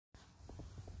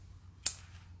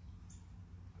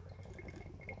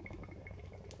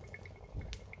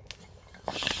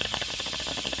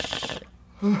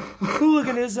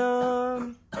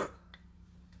Hooliganism.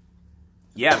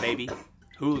 Yeah, baby.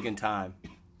 Hooligan time.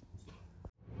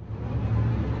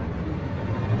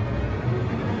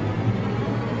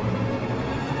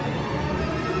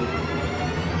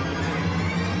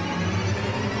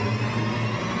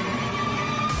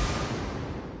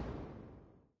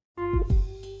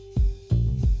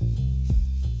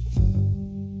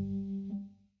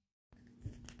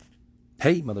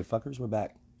 Hey, motherfuckers, we're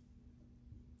back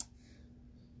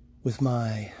with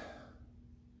my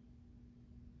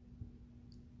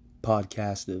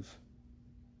podcast of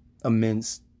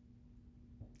immense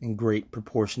and great,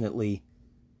 proportionately,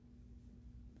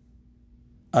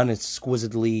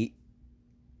 unexquisitely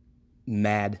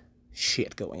mad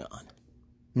shit going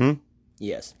on.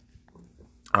 Yes.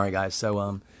 All right, guys. So,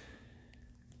 we're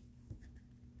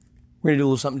gonna do a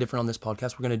little something different on this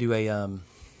podcast. We're gonna do a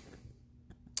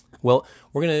Well,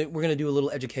 we're gonna do a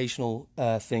little educational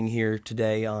thing here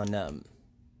today on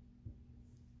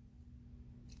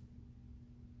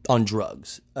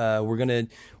drugs. We're gonna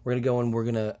go and we're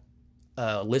gonna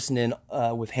listen in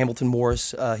with Hamilton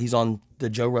Morris. He's on the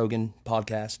Joe Rogan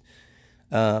podcast,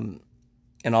 and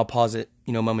I'll pause it,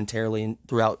 momentarily and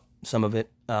throughout some of it.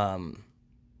 And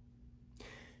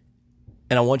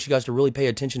I want you guys to really pay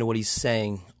attention to what he's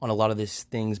saying on a lot of these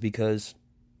things, because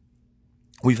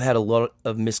we've had a lot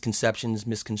of misconceptions,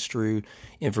 misconstrued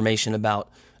information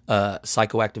about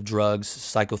psychoactive drugs,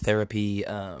 psychotherapy,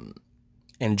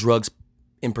 and drugs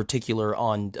in particular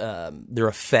on their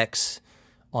effects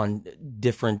on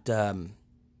different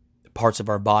parts of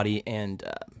our body and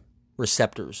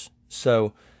receptors.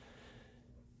 So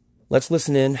let's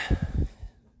listen in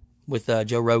with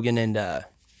Joe Rogan and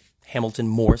Hamilton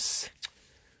Morris.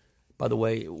 By the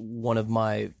way,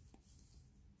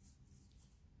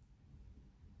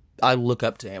 I look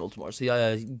up to Hamilton Morris. He's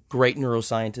a great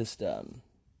neuroscientist.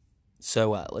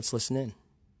 So let's listen in.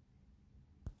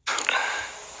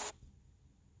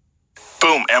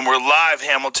 Boom, and we're live,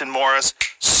 Hamilton Morris.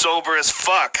 Sober as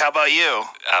fuck. How about you?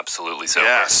 Absolutely sober.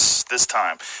 Yes, this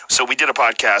time. So we did a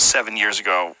podcast 7 years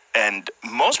ago, and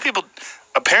most people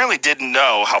apparently didn't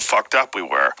know how fucked up we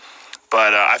were.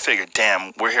 But I figured,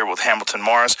 damn, we're here with Hamilton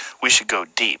Morris. We should go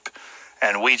deep.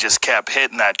 And we just kept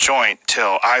hitting that joint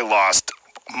till I lost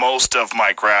most of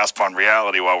my grasp on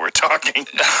reality while we're talking.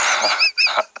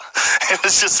 It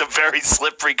was just a very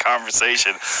slippery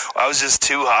conversation. I was just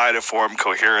too high to form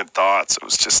coherent thoughts. It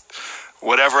was just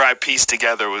whatever I pieced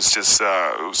together was just,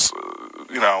 it was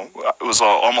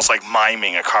almost like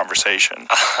miming a conversation.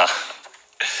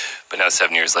 But now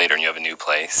 7 years later and you have a new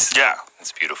place. Yeah.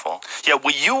 It's beautiful. Yeah,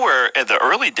 well, you were in the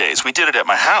early days. We did it at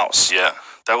my house. Yeah.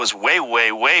 That was way,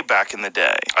 way, way back in the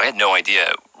day. I had no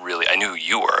idea, really. I knew who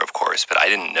you were, of course, but I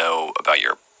didn't know about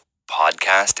your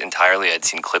podcast entirely. I'd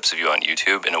seen clips of you on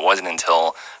YouTube, and it wasn't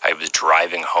until I was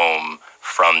driving home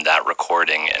from that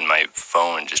recording and my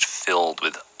phone just filled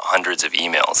with hundreds of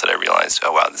emails that I realized,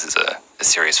 oh, wow, this is a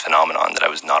serious phenomenon that I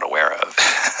was not aware of.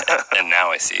 And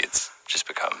now I see it's just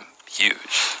become huge.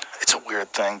 It's a weird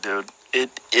thing, dude.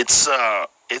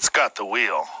 It's got the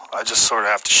wheel. I just sort of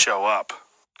have to show up.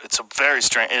 It's a very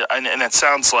strange, and it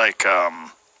sounds like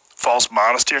false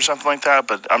modesty or something like that,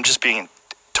 but I'm just being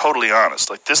totally honest.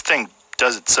 Like, this thing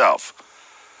does itself.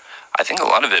 I think a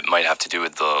lot of it might have to do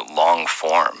with the long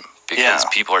form, because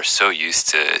people are so used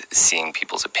to seeing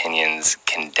people's opinions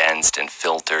condensed and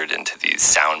filtered into these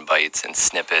sound bites and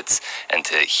snippets, and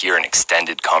to hear an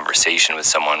extended conversation with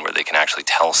someone where they can actually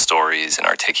tell stories and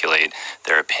articulate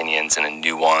their opinions in a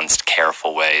nuanced,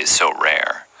 careful way is so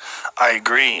rare. I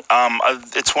agree.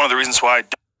 It's one of the reasons why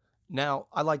Now,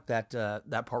 I like that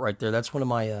part right there. That's one of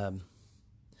my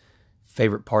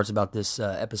favorite parts about this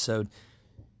episode,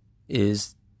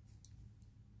 is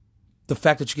the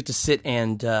fact that you get to sit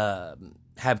and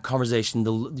have conversation.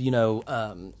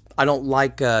 I don't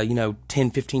like 10,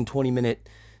 15, 20-minute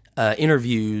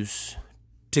interviews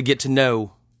to get to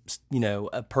know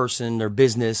a person, their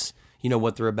business,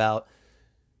 what they're about.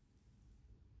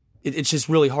 It's just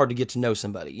really hard to get to know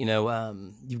somebody.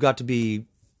 You've got to be.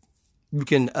 You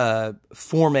can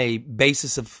form a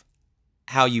basis of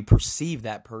how you perceive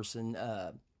that person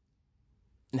and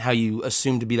how you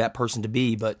assume to be that person to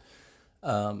be, but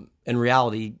in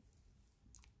reality,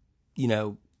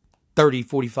 30,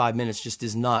 45 minutes just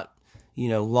is not,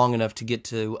 long enough to get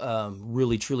to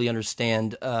really, truly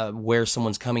understand where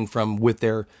someone's coming from with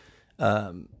their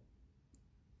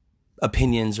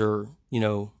opinions or,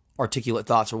 articulate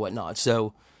thoughts or whatnot.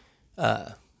 So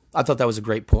I thought that was a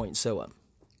great point. So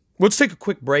let's take a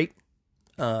quick break.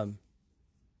 And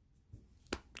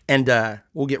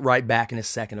we'll get right back in a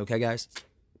second. Okay, guys?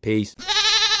 Peace.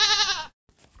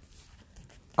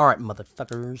 All right,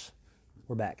 motherfuckers.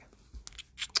 We're back.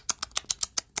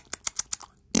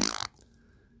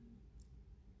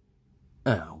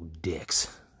 Oh, dicks.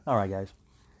 All right, guys.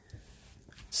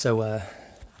 So,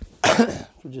 if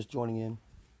we're just joining in,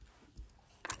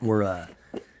 we're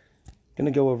going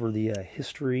to go over the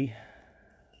history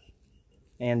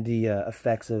and the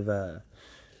effects of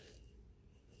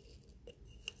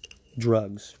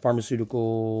drugs,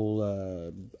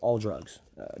 pharmaceutical, all drugs,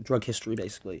 drug history,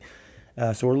 basically.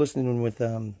 So we're listening with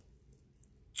on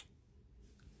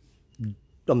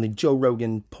the Joe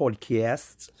Rogan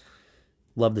podcast.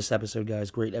 Love this episode, guys.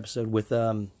 Great episode with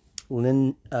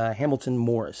Lynn Hamilton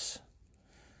Morris.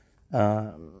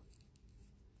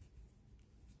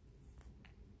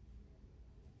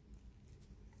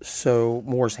 So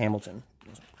Morris Hamilton.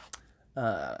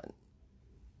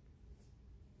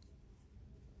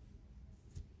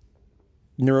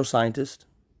 Neuroscientist.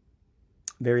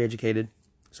 Very educated.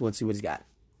 So let's see what he's got.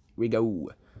 Here we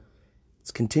go.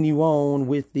 Let's continue on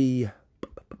with the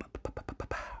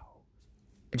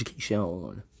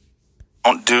education.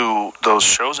 Don't do those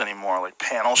shows anymore, like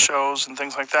panel shows and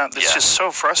things like that. It's just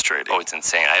so frustrating. Oh, it's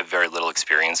insane. I have very little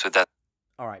experience with that.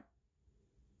 All right.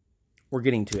 We're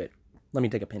getting to it. Let me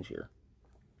take a pinch here.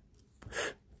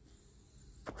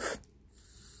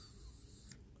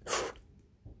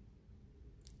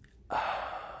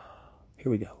 Here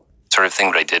we go. Sort of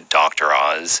thing, but I did Dr.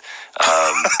 Oz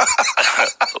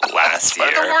last year.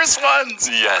 One of the worst ones.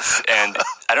 Yes, and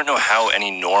I don't know how any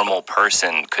normal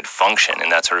person could function in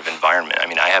that sort of environment. I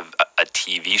mean, I have a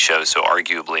TV show, so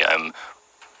arguably I'm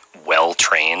well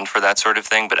trained for that sort of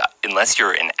thing, but unless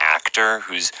you're an actor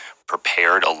who's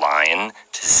prepared a line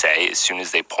to say as soon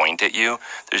as they point at you,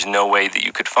 there's no way that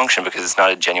you could function because it's not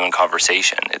a genuine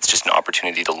conversation. It's just an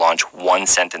opportunity to launch one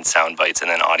sentence sound bites and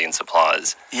then audience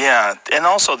applause. Yeah, and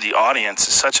also the audience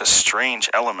is such a strange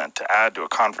element to add to a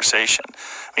conversation.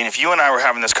 I mean, if you and I were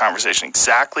having this conversation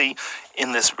exactly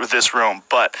in this room,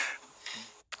 but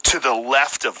to the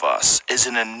left of us is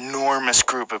an enormous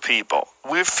group of people,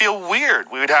 we would feel weird.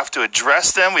 We would have to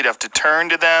address them. We'd have to turn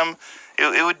to them.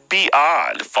 It would be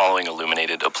odd. Following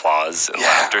illuminated applause and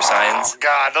laughter signs. Oh,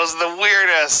 God, those are the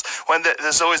weirdest. When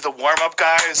there's always the warm-up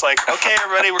guy who's like, okay,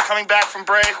 everybody, we're coming back from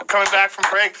break.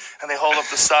 And they hold up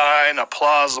the sign,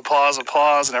 applause, applause,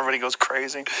 applause, and everybody goes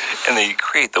crazy. And they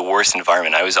create the worst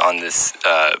environment. I was on this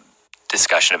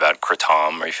discussion about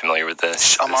kratom. Are you familiar with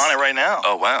this? I'm on it right now.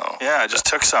 Oh, wow. Yeah, I just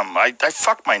took some. I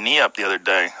fucked my knee up the other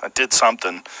day. I did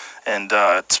something, and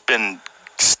it's been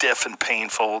stiff and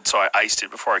painful, so I iced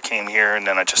it before I came here, and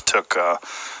then I just took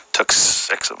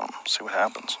 6 of them. See what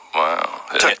happens. Wow.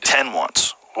 I took 10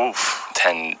 once. Oof.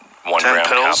 10 1-gram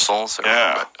pills? Capsules? Or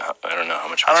yeah. I don't know how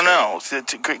much. I don't know.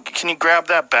 Can you grab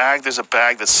that bag? There's a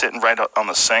bag that's sitting right on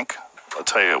the sink. I'll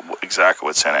tell you exactly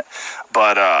what's in it.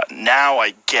 But now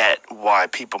I get why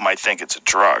people might think it's a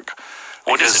drug.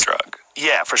 What is a drug?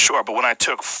 Yeah, for sure. But when I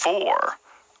took 4,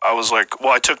 I was like,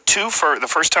 well, I took 2 for the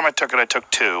first time I took it. I took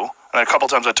 2. And then a couple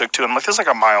times I took 2, and I'm like, this is like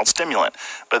a mild stimulant.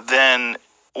 But then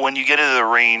when you get into the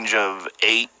range of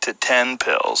 8 to 10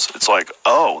 pills, it's like,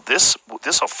 oh, this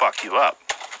will fuck you up,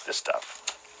 this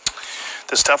stuff.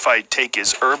 The stuff I take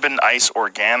is Urban Ice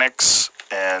Organics,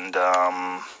 and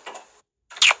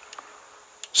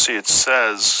see, it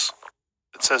says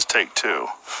take 2.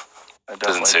 It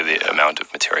doesn't say the amount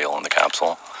of material in the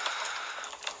capsule.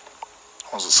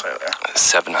 What does it say there?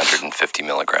 750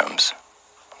 milligrams.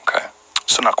 Okay.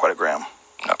 So not quite a gram.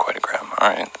 Not quite a gram. All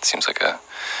right. That seems like a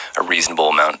reasonable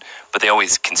amount. But they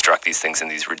always construct these things in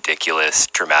these ridiculous,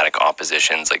 dramatic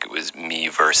oppositions. Like it was me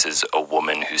versus a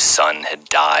woman whose son had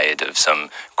died of some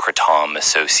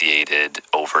kratom-associated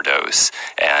overdose.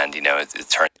 And, you know, it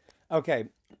turned... Okay.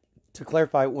 To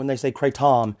clarify, when they say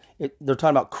kratom, they're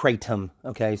talking about kratom.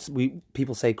 Okay. So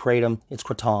people say kratom. It's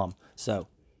kratom. So...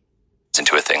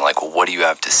 into a thing like, well, what do you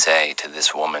have to say to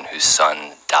this woman whose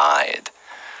son died?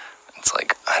 It's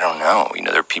like, I don't know. You know,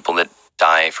 there are people that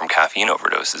die from caffeine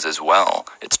overdoses as well.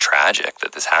 It's tragic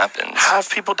that this happens. Have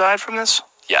people died from this?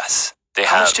 Yes.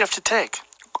 How much do you have to take?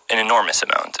 An enormous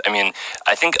amount. I mean,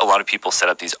 I think a lot of people set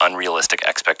up these unrealistic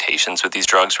expectations with these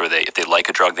drugs where if they like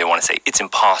a drug, they want to say, it's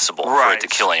impossible for it to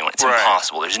kill anyone. It's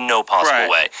impossible. There's no possible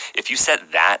way. If you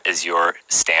set that as your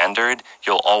standard,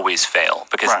 you'll always fail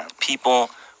because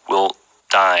people will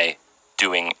die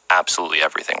doing absolutely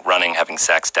everything. Running, having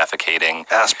sex, defecating.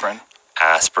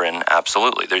 Aspirin,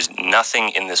 absolutely. There's nothing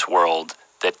in this world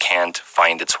that can't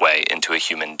find its way into a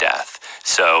human death.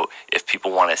 So if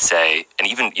people want to say, and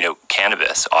even,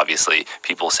 cannabis, obviously,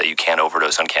 people say you can't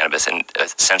overdose on cannabis, and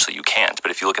essentially you can't.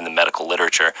 But if you look in the medical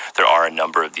literature, there are a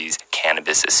number of these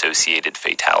cannabis-associated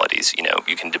fatalities.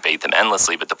 You can debate them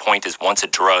endlessly, but the point is once a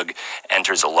drug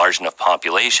enters a large enough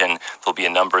population, there'll be a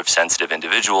number of sensitive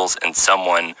individuals, and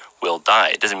someone will die.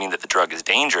 It doesn't mean that the drug is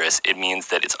dangerous. It means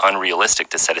that it's unrealistic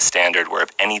to set a standard where if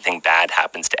anything bad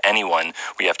happens to anyone,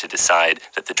 we have to decide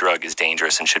that the drug is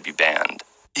dangerous and should be banned.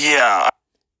 Yeah.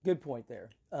 Good point there.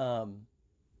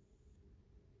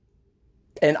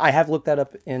 And I have looked that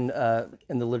up in the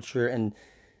literature, and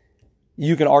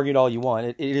you can argue it all you want.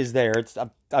 It is there. There's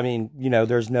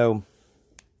no,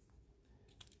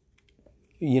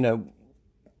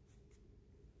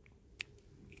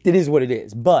 it is what it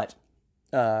is. But,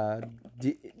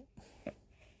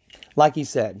 like he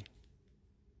said,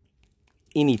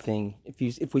 anything,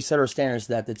 if we set our standards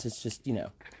to that, it's just,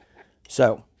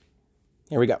 So,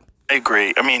 here we go. I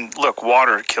agree. I mean, look,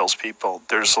 water kills people.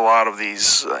 There's a lot of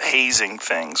these hazing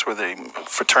things where the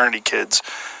fraternity kids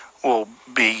will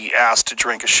be asked to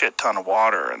drink a shit ton of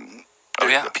water, and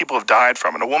people have died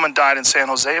from it. A woman died in San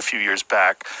Jose a few years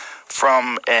back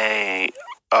from a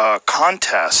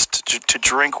contest to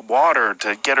drink water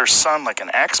to get her son like an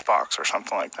Xbox or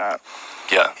something like that.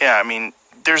 Yeah. Yeah, I mean,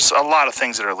 there's a lot of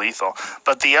things that are lethal,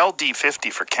 but the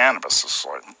LD50 for cannabis is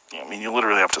like, you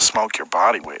literally have to smoke your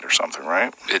body weight or something,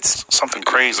 right? It's something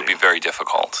crazy. It would be very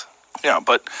difficult. Yeah,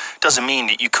 but it doesn't mean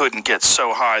that you couldn't get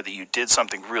so high that you did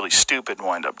something really stupid and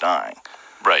wind up dying.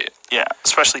 Right. Yeah,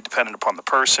 especially dependent upon the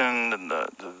person and the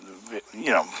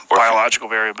biological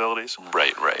variabilities.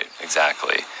 Right,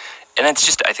 exactly. And I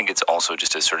think it's also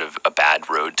just a sort of a bad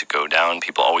road to go down.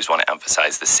 People always want to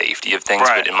emphasize the safety of things,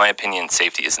 right. But in my opinion,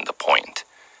 safety isn't the point.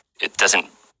 It doesn't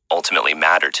ultimately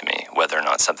matter to me whether or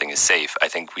not something is safe. I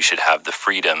think we should have the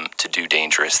freedom to do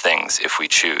dangerous things if we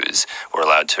choose. We're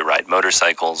allowed to ride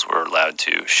motorcycles, we're allowed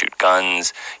to shoot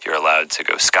guns, you're allowed to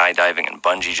go skydiving and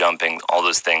bungee jumping. All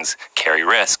those things carry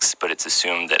risks, but it's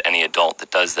assumed that any adult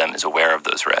that does them is aware of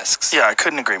those risks. Yeah, I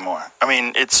couldn't agree more. I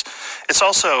mean, it's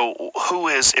also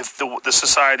if the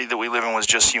society that we live in was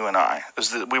just you and I,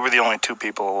 we were the only two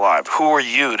people alive. Who are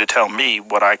you to tell me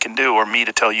what I can do or me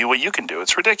to tell you what you can do?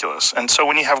 It's ridiculous. And so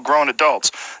when you have grown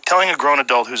adults telling a grown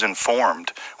adult who's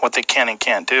informed what they can and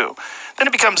can't do, then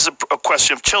it becomes a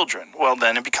question of children. Well,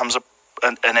 then it becomes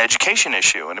an education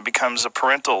issue, and it becomes a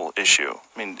parental issue.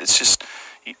 I mean, it's just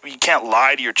you can't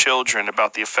lie to your children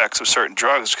about the effects of certain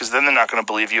drugs, because then they're not going to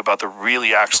believe you about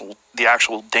the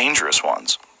actual dangerous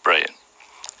ones. Right.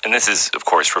 And this is, of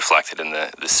course, reflected in the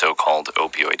so-called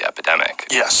opioid epidemic.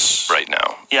 Yes. Right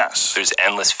now. Yes. There's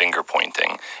endless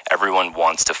finger-pointing. Everyone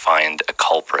wants to find a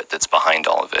culprit that's behind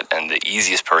all of it. And the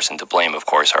easiest person to blame, of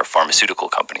course, are pharmaceutical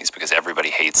companies, because everybody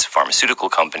hates pharmaceutical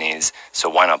companies, so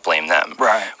why not blame them?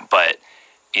 Right. But,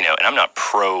 and I'm not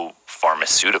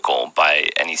pro-pharmaceutical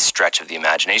by any stretch of the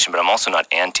imagination, but I'm also not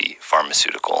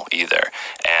anti-pharmaceutical either.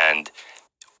 And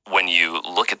when you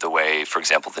look at the way, for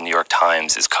example, the New York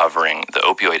Times is covering the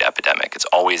opioid epidemic, it's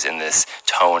always in this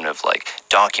tone of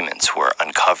documents were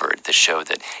uncovered that show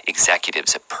that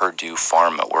executives at Purdue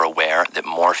Pharma were aware that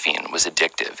morphine was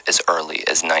addictive as early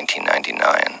as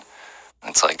 1999.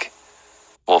 It's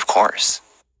well, of course.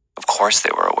 Of course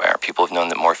they were aware. People have known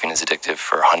that morphine is addictive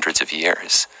for hundreds of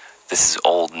years. This is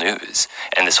old news.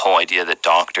 And this whole idea that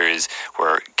doctors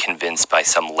were convinced by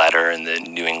some letter in the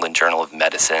New England Journal of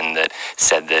Medicine that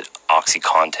said that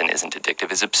OxyContin isn't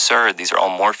addictive is absurd. These are all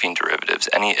morphine derivatives.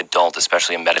 Any adult,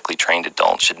 especially a medically trained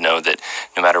adult, should know that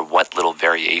no matter what little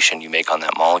variation you make on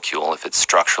that molecule, if it's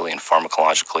structurally and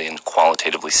pharmacologically and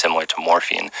qualitatively similar to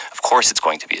morphine, of course it's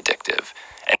going to be addictive.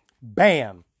 And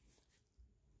bam!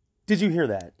 Did you hear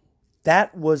that?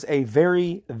 That was a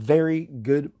very, very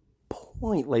good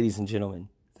point, ladies and gentlemen.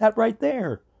 That right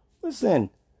there.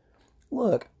 Listen,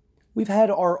 look, we've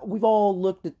all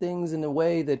looked at things in a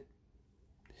way that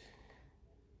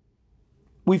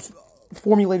we've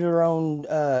formulated our own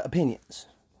opinions.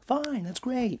 Fine, that's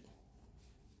great.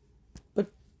 But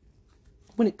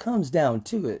when it comes down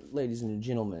to it, ladies and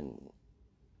gentlemen,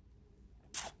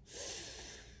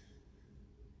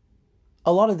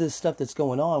 a lot of this stuff that's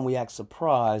going on, we act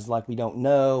surprised, like we don't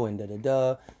know, and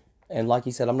da-da-da. And like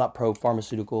you said, I'm not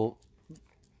pro-pharmaceutical,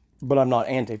 but I'm not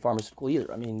anti-pharmaceutical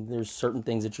either. I mean, there's certain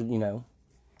things that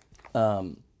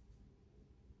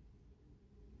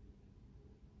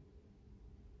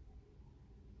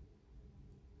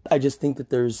I just think that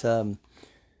there's a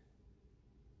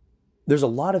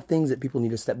lot of things that people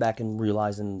need to step back and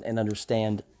realize and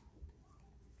understand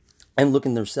and look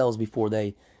in themselves before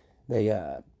they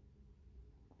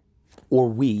or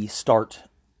we start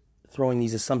throwing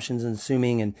these assumptions and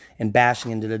assuming and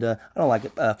bashing and da-da-da. I don't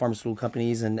like pharmaceutical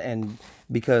companies and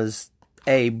because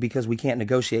we can't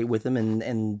negotiate with them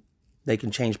and they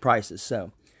can change prices.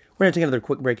 So we're going to take another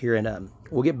quick break here and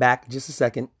we'll get back in just a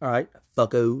second. All right,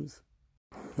 fuckos.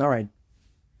 All right.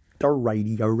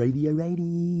 Alrighty.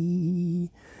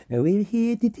 And we're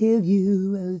here to tell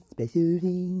you of special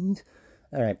things.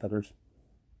 All right, fuckers.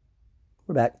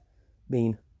 We're back.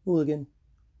 Bean. Hooligan.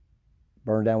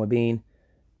 Burn Down with Bean.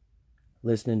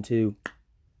 Listening to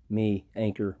me,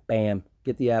 Anchor. Bam.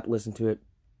 Get the app, listen to it.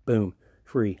 Boom.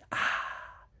 Free.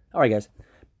 All right, guys.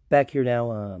 Back here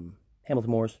now.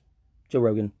 Hamilton Morris. Joe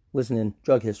Rogan. Listening.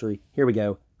 Drug history. Here we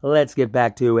go. Let's get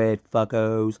back to it,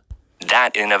 fuckos.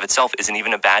 That in and of itself isn't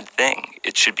even a bad thing.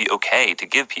 It should be okay to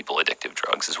give people addictive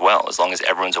drugs as well, as long as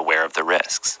everyone's aware of the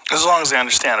risks. As long as they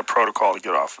understand a protocol to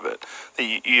get off of it.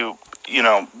 You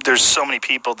know, there's so many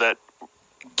people that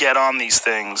get on these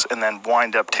things and then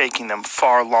wind up taking them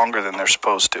far longer than they're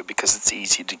supposed to because it's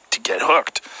easy to get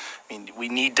hooked. I mean, we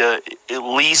need to at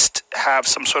least have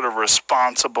some sort of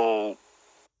responsible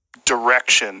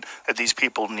direction that these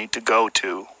people need to go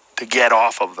to get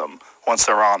off of them once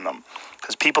they're on them.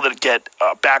 Because people that get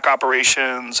back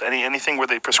operations, anything where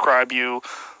they prescribe you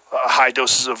high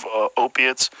doses of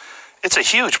opiates, it's a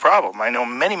huge problem. I know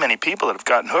many people that have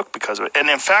gotten hooked because of it. And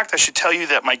in fact, I should tell you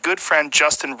that my good friend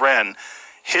Justin Wren,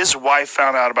 his wife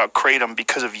found out about Kratom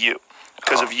because of you.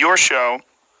 Because of your show,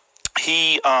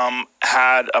 he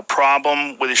had a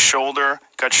problem with his shoulder,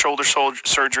 got shoulder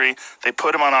surgery. They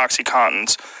put him on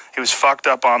OxyContins. He was fucked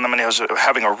up on them, and he was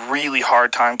having a really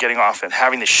hard time getting off it,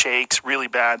 having the shakes really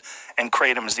bad, and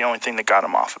Kratom is the only thing that got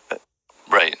him off of it.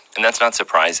 Right, and that's not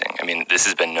surprising. I mean, this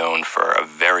has been known for a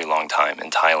very long time in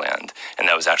Thailand, and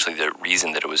that was actually the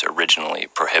reason that it was originally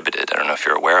prohibited. I don't know if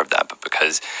you're aware of that, but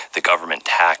because the government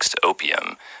taxed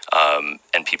opium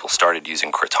and people started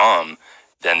using Kratom,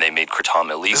 then they made Kratom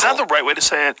illegal. Is that the right way to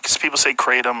say it? Because people say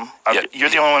Kratom. Yeah. You're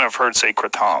the only one I've heard say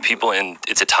Kratom.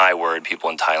 It's a Thai word. People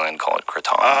in Thailand call it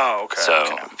Kratom. Oh, okay.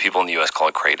 So people in the U.S. call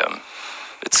it Kratom.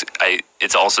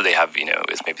 It's also, they have,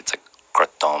 it's like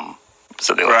Kratom.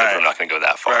 So they're like, I'm not going to go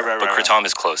that far. But Kratom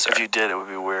is closer. If you did, it would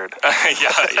be weird.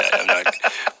 yeah. I'm not,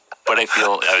 but I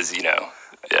feel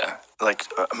yeah. Like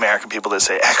American people that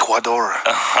say Ecuador,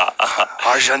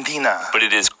 Argentina. But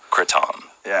it is Kratom.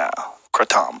 Yeah.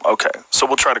 Kratom. Okay. So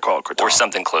we'll try to call it Kratom. Or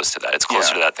something close to that. It's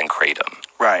closer to that than Kratom.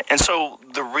 Right. And so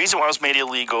the reason why it was made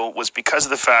illegal was because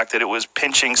of the fact that it was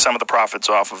pinching some of the profits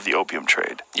off of the opium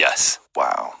trade. Yes.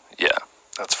 Wow. Yeah.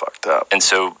 That's fucked up. And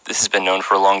so this has been known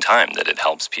for a long time that it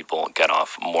helps people get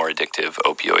off more addictive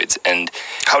opioids. And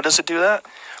how does it do that?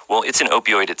 Well, it's an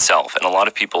opioid itself, and a lot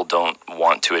of people don't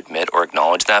want to admit or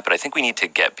acknowledge that, but I think we need to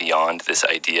get beyond this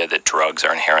idea that drugs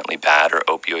are inherently bad or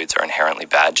opioids are inherently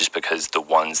bad just because the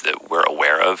ones that we're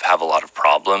aware of have a lot of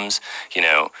problems.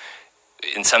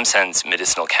 In some sense,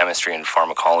 medicinal chemistry and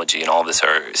pharmacology and all of this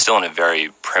are still in a very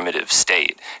primitive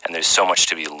state, and there's so much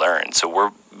to be learned. So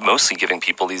we're mostly giving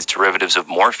people these derivatives of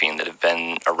morphine that have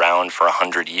been around for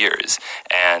 100 years,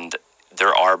 and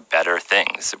there are better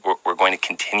things. We're going to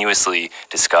continuously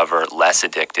discover less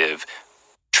addictive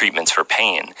treatments for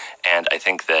pain, and I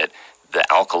think that the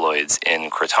alkaloids in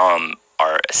Kratom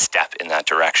are a step in that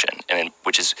direction,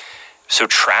 which is so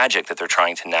tragic that they're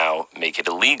trying to now make it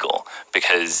illegal,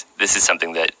 because this is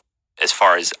something that, as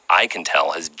far as I can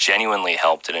tell, has genuinely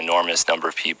helped an enormous number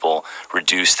of people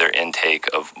reduce their intake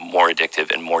of more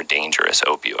addictive and more dangerous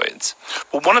opioids.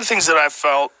 Well, one of the things that I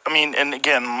felt, and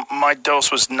again, my dose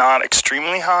was not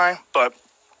extremely high, but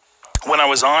when I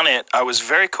was on it, I was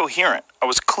very coherent. It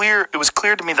was clear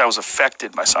to me that I was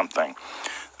affected by something,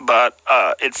 but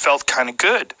it felt kind of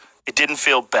good. It didn't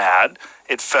feel bad.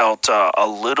 It felt a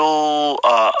little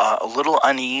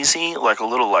uneasy,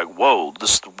 whoa,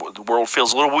 the world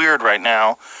feels a little weird right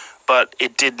now. But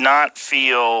it did not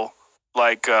feel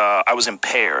like I was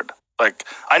impaired. Like,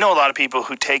 I know a lot of people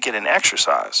who take it and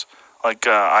exercise. Like,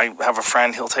 I have a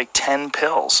friend, he'll take 10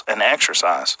 pills and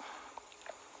exercise.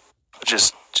 It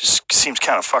just seems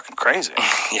kind of fucking crazy.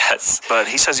 Yes. But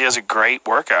he says he has a great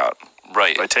workout.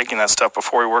 Right. By taking that stuff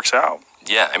before he works out.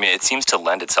 Yeah, it seems to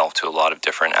lend itself to a lot of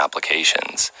different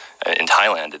applications. In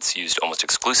Thailand, it's used almost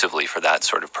exclusively for that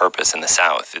sort of purpose. In the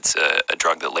South, it's a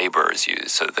drug that laborers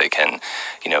use so that they can,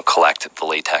 collect the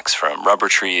latex from rubber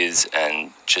trees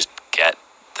and just get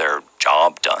their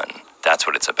job done. That's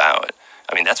what it's about.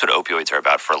 That's what opioids are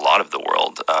about for a lot of the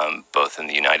world, both in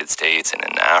the United States and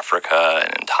in Africa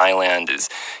and in Thailand, is,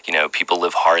 people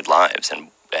live hard lives,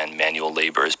 and manual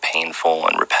labor is painful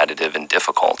and repetitive and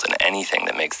difficult, and anything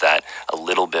that makes that a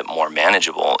little bit more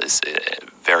manageable is a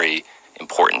very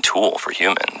important tool for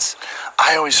humans.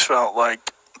 I always felt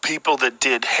like people that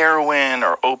did heroin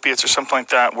or opiates or something like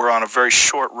that were on a very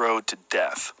short road to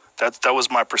death. That was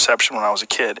my perception when I was a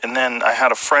kid. And then I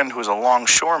had a friend who was a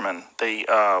longshoreman. They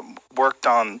worked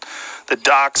on the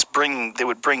docks. They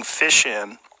would bring fish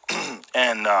in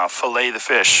and fillet the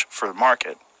fish for the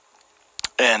market.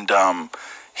 And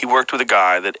he worked with a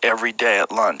guy that every day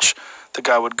at lunch, the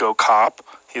guy would go cop.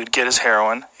 He would get his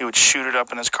heroin. He would shoot it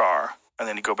up in his car, and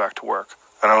then he'd go back to work.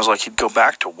 And I was like, he'd go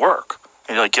back to work?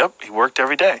 And you're like, yep, he worked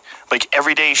every day. Like,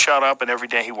 every day he shot up, and every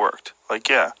day he worked. Like,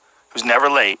 yeah. He was never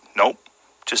late. Nope.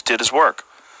 Just did his work.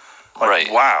 Like,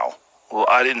 right. Wow. Well,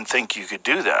 I didn't think you could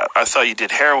do that. I thought you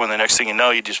did heroin. The next thing you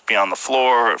know, you'd just be on the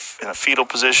floor in a fetal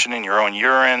position in your own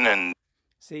urine. And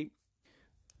see,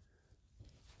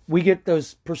 we get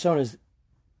those personas.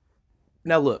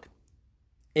 Now, look,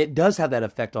 it does have that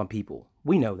effect on people.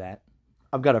 We know that.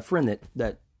 I've got a friend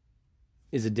that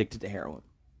is addicted to heroin.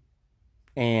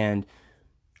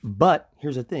 But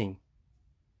here's the thing.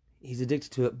 He's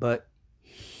addicted to it, but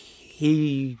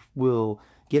he will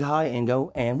get high and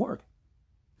go and work.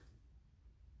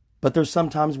 But there's some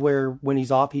times where when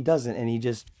he's off, he doesn't. And he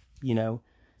just,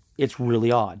 it's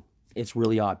really odd. It's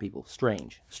really odd, people.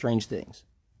 Strange things.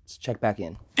 Let's check back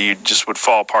in. You just would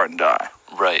fall apart and die.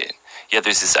 Right. Yeah,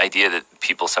 there's this idea that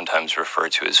people sometimes refer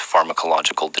to as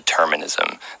pharmacological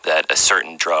determinism, that a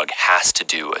certain drug has to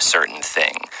do a certain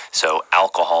thing. So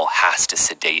alcohol has to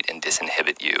sedate and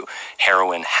disinhibit you.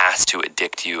 Heroin has to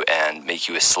addict you and make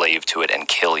you a slave to it and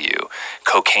kill you.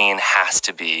 Cocaine has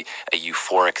to be a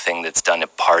euphoric thing that's done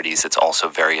at parties that's also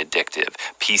very addictive.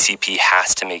 PCP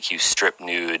has to make you strip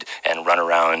nude and run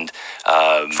around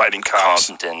fighting cops.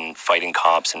 Compton, fighting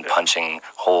cops and punching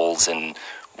holes in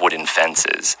wooden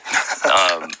fences.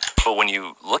 But when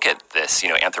you look at this,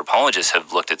 anthropologists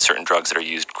have looked at certain drugs that are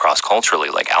used cross-culturally,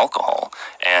 like alcohol.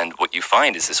 And what you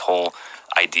find is this whole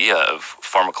idea of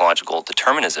pharmacological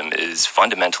determinism is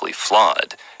fundamentally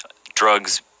flawed.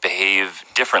 Drugs behave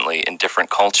differently in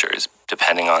different cultures,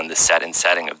 depending on the set and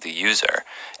setting of the user.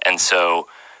 And so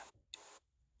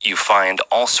you find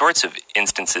all sorts of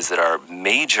instances that are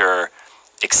major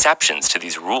exceptions to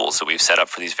these rules that we've set up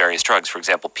for these various drugs. For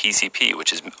example, PCP,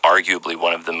 which is arguably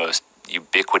one of the most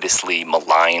ubiquitously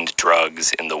maligned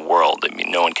drugs in the world. I mean,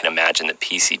 no one can imagine that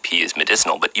PCP is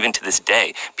medicinal, but even to this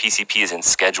day, PCP is in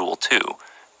Schedule 2,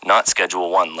 not Schedule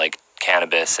 1 like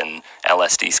cannabis and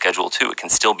LSD. Schedule 2, it can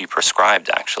still be prescribed,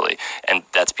 actually, and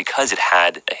that's because it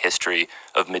had a history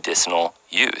of medicinal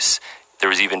use. There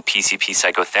was even PCP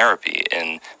psychotherapy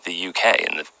in the UK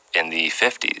in the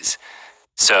 50s.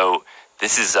 So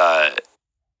this is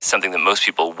something that most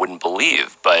people wouldn't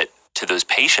believe, but to those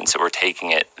patients that were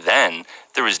taking it then,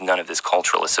 there was none of this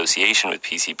cultural association with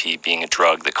PCP being a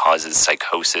drug that causes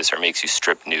psychosis or makes you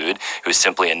strip nude. It was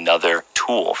simply another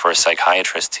tool for a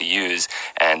psychiatrist to use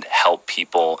and help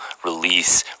people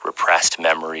release repressed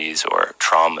memories or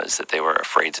traumas that they were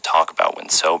afraid to talk about when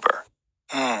sober.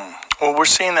 Well, we're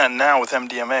seeing that now with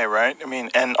MDMA, right? I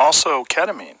mean, and also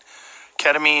ketamine.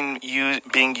 Ketamine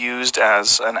being used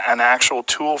as an actual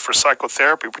tool for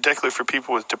psychotherapy, particularly for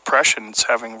people with depression, it's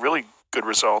having really good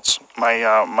results.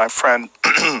 My friend,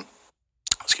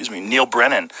 Neil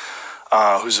Brennan,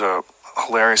 who's a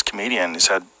hilarious comedian, he's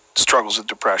had struggles with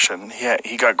depression.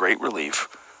 He got great relief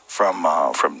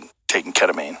from taking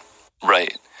ketamine.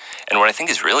 Right. And what I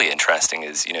think is really interesting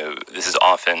is, this is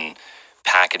often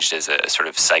packaged as a sort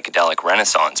of psychedelic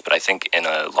renaissance, but I think in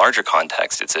a larger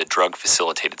context, it's a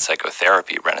drug-facilitated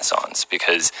psychotherapy renaissance,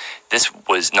 because this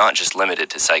was not just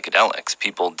limited to psychedelics.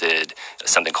 People did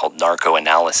something called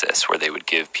narcoanalysis, where they would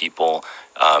give people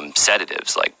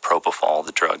sedatives like propofol,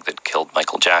 the drug that killed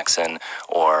Michael Jackson,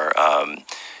 or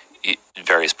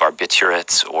various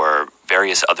barbiturates or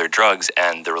various other drugs,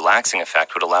 and the relaxing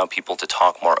effect would allow people to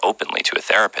talk more openly to a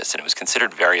therapist, and it was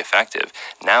considered very effective.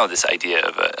 Now this idea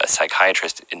of a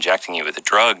psychiatrist injecting you with a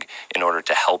drug in order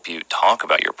to help you talk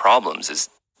about your problems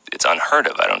it's unheard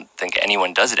of. I don't think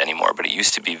anyone does it anymore, but it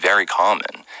used to be very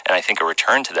common, and I think a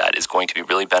return to that is going to be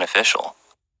really beneficial.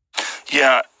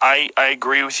 Yeah, I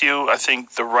agree with you. I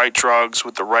think the right drugs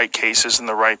with the right cases and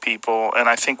the right people, and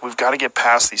I think we've got to get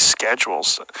past these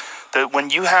schedules. That when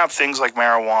you have things like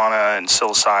marijuana and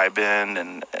psilocybin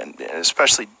and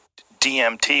especially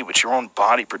DMT, which your own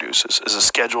body produces, is a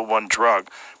Schedule 1 drug,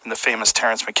 in the famous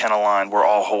Terence McKenna line, we're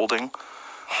all holding,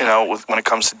 when it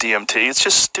comes to DMT, it's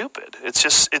just stupid.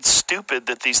 It's stupid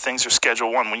that these things are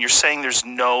Schedule 1. When you're saying there's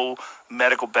no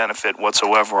medical benefit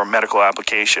whatsoever or medical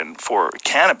application for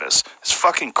cannabis, it's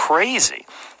fucking crazy.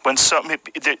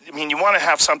 You want to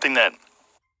have something that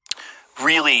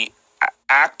really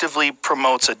actively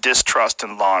promotes a distrust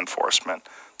in law enforcement.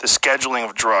 The scheduling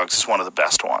of drugs is one of the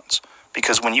best ones,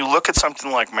 Because when you look at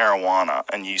something like marijuana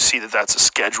and you see that that's a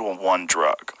Schedule I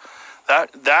drug,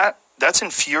 that's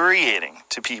infuriating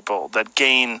to people that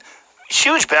gain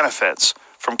huge benefits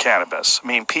from cannabis. I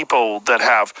mean, people that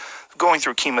have going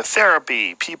through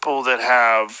chemotherapy, people that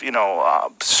have,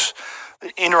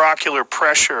 interocular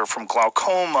pressure from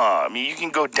glaucoma. I mean, you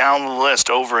can go down the list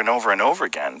over and over and over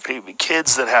again.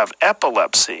 Kids that have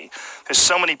epilepsy. There's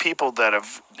so many people that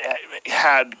have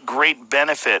had great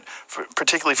benefit,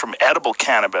 particularly from edible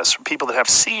cannabis, from people that have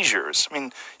seizures. I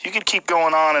mean, you could keep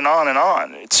going on and on and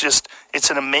on. It's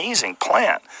an amazing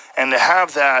plant. And to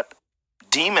have that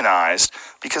demonized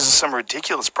because of some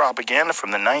ridiculous propaganda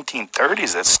from the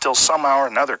 1930s that still somehow or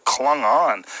another clung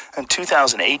on in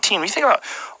 2018. When you think about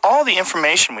all the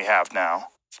information we have now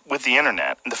with the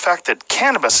internet and the fact that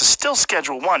cannabis is still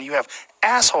Schedule I, you have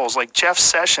assholes like Jeff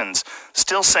Sessions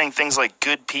still saying things like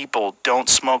good people don't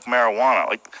smoke marijuana.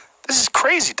 Like, this is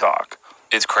crazy talk.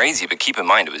 It's crazy, but keep in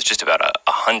mind, it was just about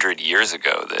 100 years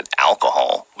ago that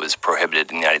alcohol was prohibited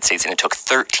in the United States, and it took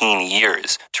 13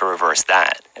 years to reverse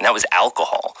that. And that was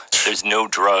alcohol. There's no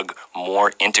drug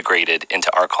more integrated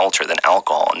into our culture than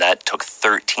alcohol, and that took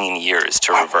 13 years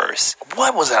to reverse.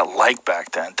 What was that like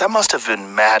back then? That must have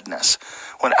been madness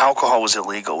when alcohol was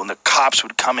illegal, when the cops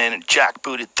would come in and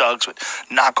jackbooted thugs would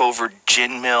knock over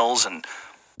gin mills and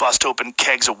bust open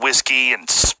kegs of whiskey and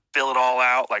spill it all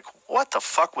out. Like, what the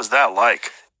fuck was that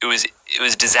like? It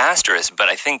was disastrous, but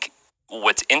I think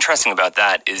what's interesting about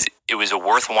that is it was a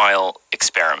worthwhile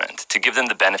experiment. To give them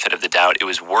the benefit of the doubt, it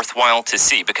was worthwhile to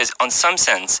see, because on some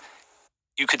sense,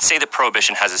 you could say that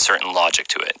prohibition has a certain logic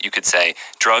to it. You could say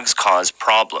drugs cause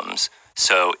problems,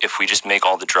 so if we just make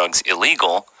all the drugs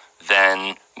illegal,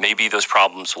 then maybe those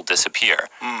problems will disappear.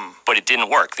 But it didn't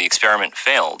work. The experiment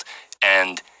failed,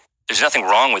 and there's nothing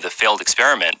wrong with a failed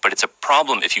experiment, but it's a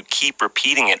problem if you keep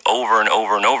repeating it over and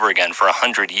over and over again for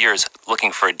 100 years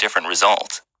looking for a different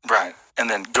result. Right. And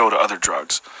then go to other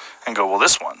drugs and go, well,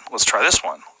 this one, let's try this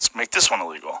one. Let's make this one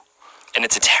illegal. And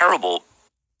it's a terrible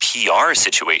PR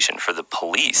situation for the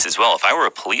police as well. If I were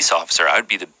a police officer, I would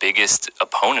be the biggest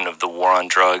opponent of the war on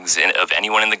drugs of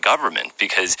anyone in the government,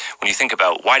 because when you think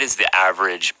about why does the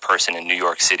average person in New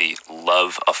York City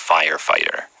love a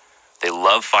firefighter? They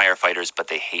love firefighters, but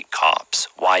they hate cops.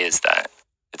 Why is that?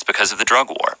 It's because of the drug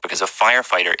war, because a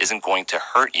firefighter isn't going to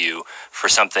hurt you for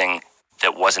something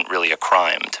that wasn't really a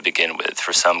crime to begin with,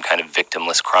 for some kind of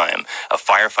victimless crime. A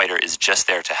firefighter is just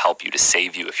there to help you, to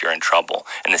save you if you're in trouble.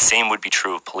 And the same would be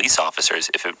true of police officers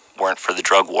if it weren't for the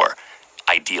drug war.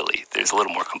 Ideally, there's a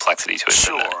little more complexity to it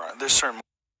than that. Sure, there's certain